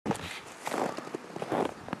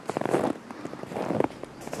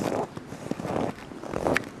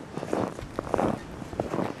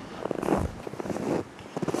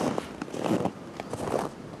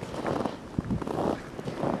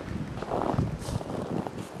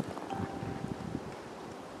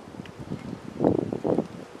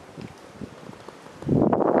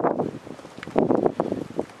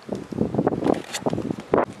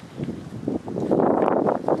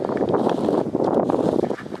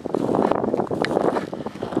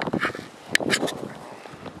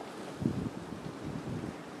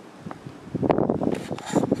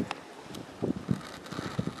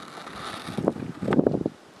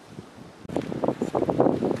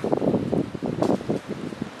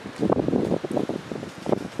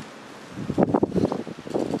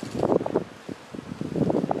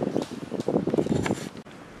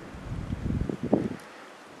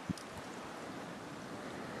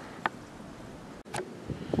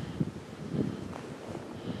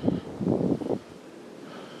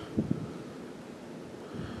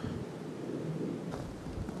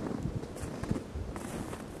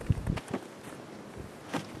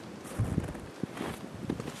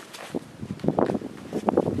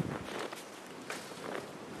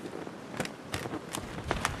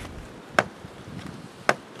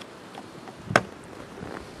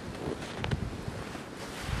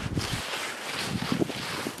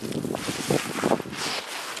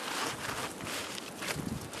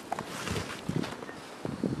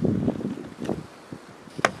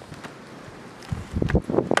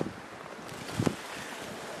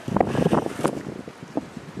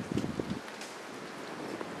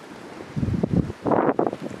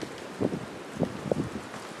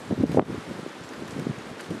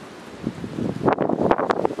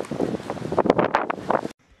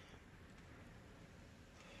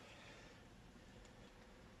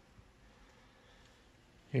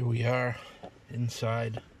Here we are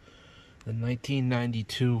inside the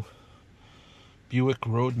 1992 Buick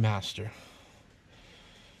Roadmaster.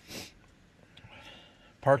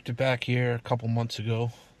 Parked it back here a couple months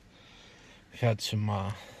ago. We've had some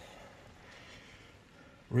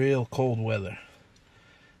real cold weather.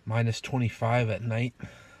 Minus 25 at night.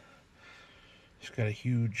 Just got a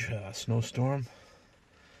huge snowstorm.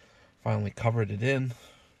 Finally covered it in.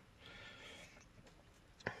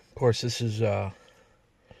 Of course, this is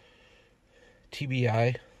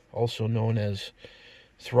TBI, also known as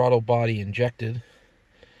throttle body injected.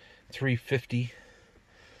 350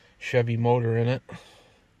 Chevy motor in it.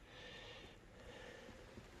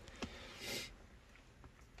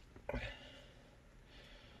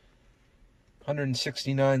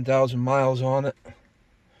 $169,000 miles on it.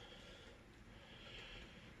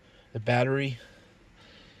 The battery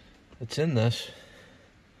that's in this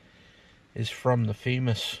is from the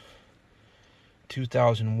famous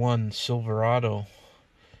 2001 Silverado,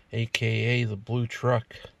 aka the blue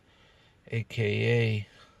truck, aka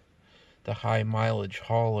the high mileage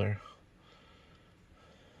hauler.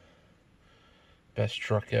 Best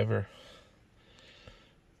truck ever.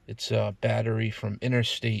 It's a battery from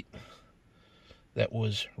Interstate that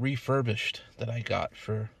was refurbished that I got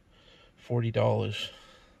for $40.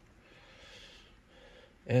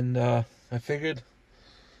 And I figured,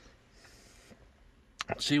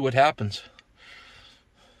 see what happens.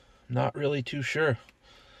 Not really too sure.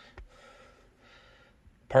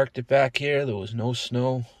 Parked it back here. There was no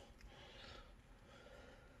snow.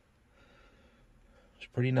 It's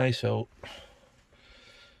pretty nice out.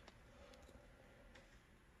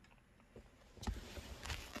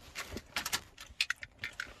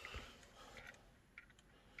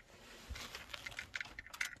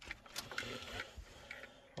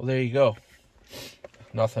 Well, there you go.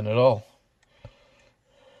 Nothing at all.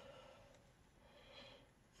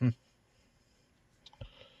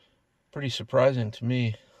 Pretty surprising to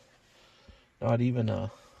me. Not even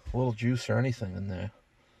a little juice or anything in there.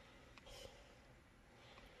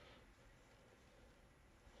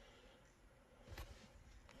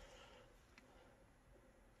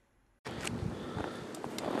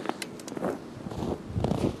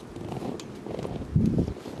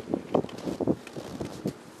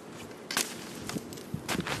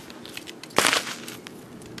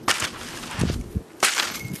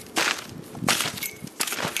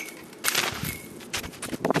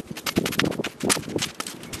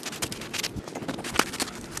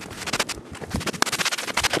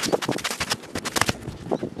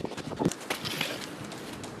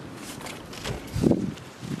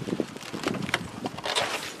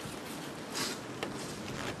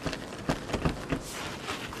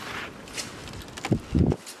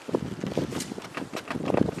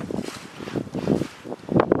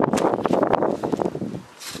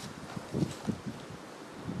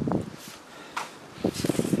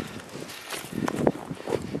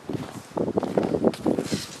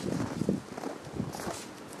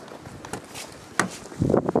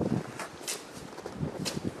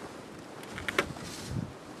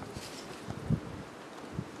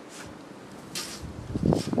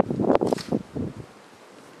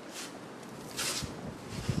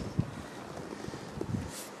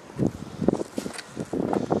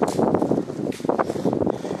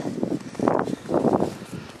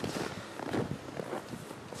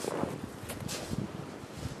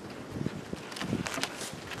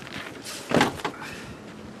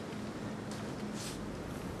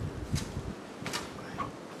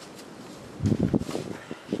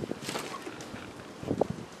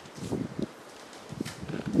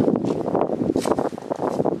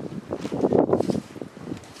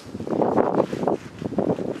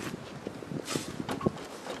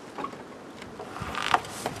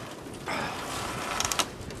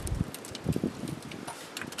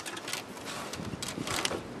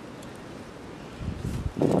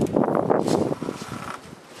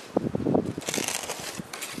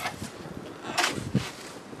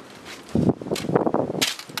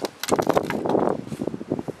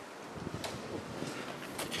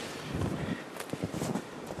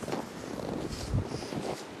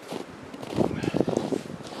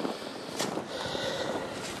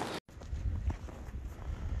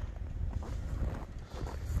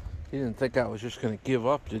 You didn't think I was just going to give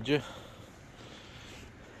up, did you?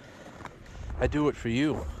 I do it for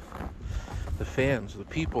you. The fans, the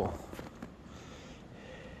people.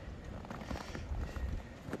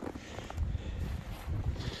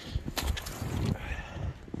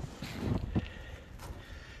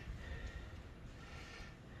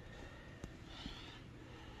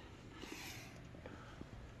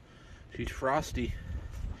 She's frosty.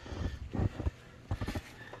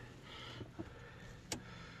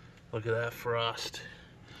 Look at that frost.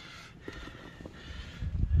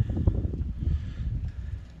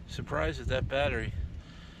 Surprised at that battery.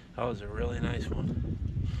 That was a really nice one.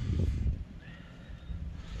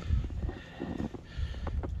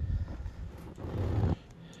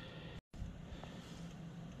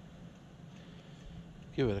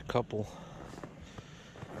 Give it a couple.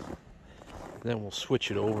 Then we'll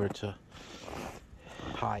switch it over to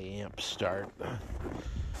high amp start.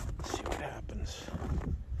 Let's see what happens.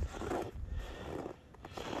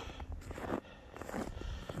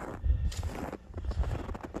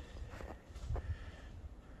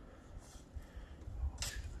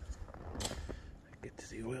 Get to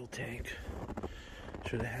the oil tank.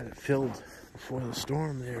 Should have had it filled before the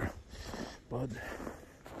storm there, bud.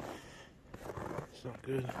 It's not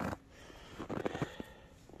good.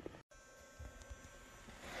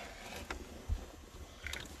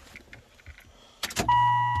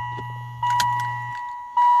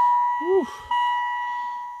 Whew.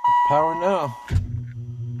 Power now.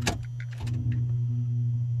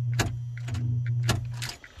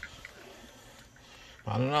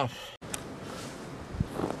 Not enough.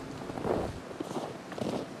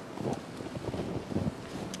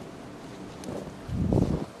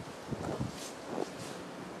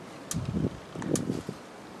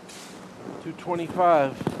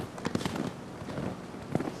 $2.25.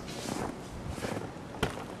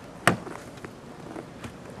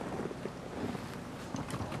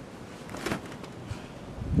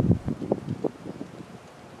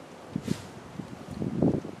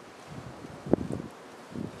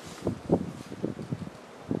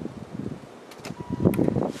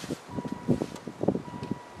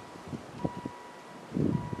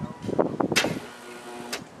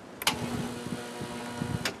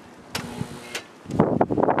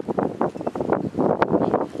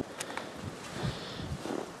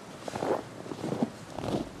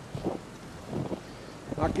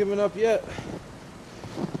 Not giving up yet.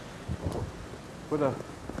 But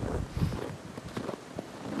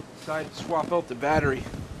decided to swap out the battery.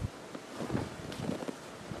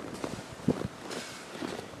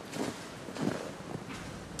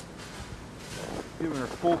 Giving her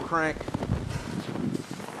full crank.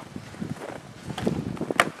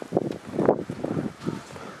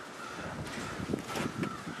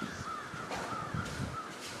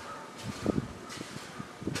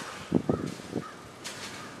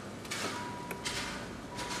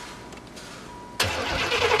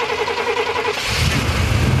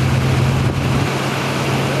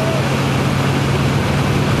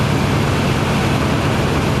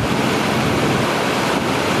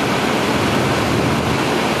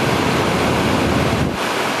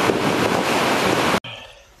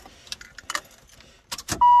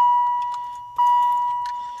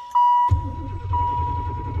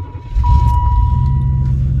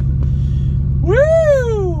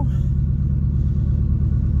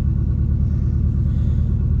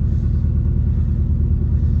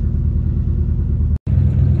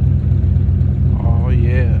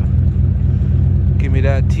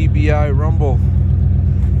 That TBI rumble.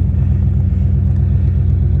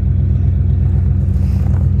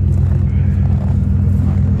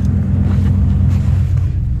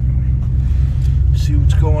 See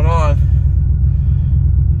what's going on.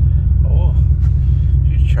 Oh,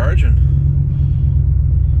 she's charging.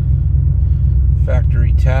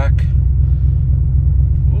 Factory tack.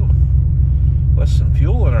 Ooh, less than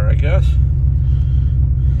fuel in her, I guess.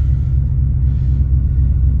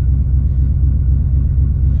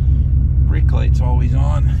 Brake light's always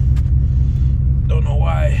on. Don't know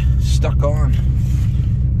why. Stuck on.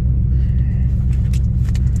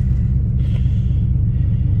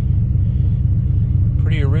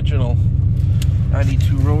 Pretty original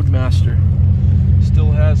 92 Roadmaster.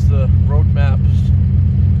 Still has the road maps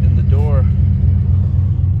in the door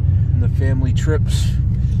and the family trips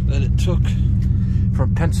that it took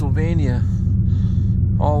from Pennsylvania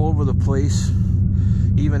all over the place.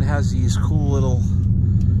 Even has these cool little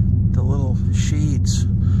shades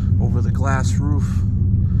over the glass roof,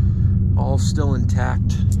 all still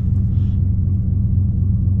intact.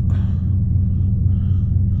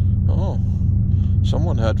 Oh,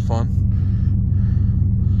 someone had fun.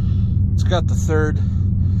 It's got the third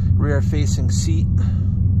rear facing seat.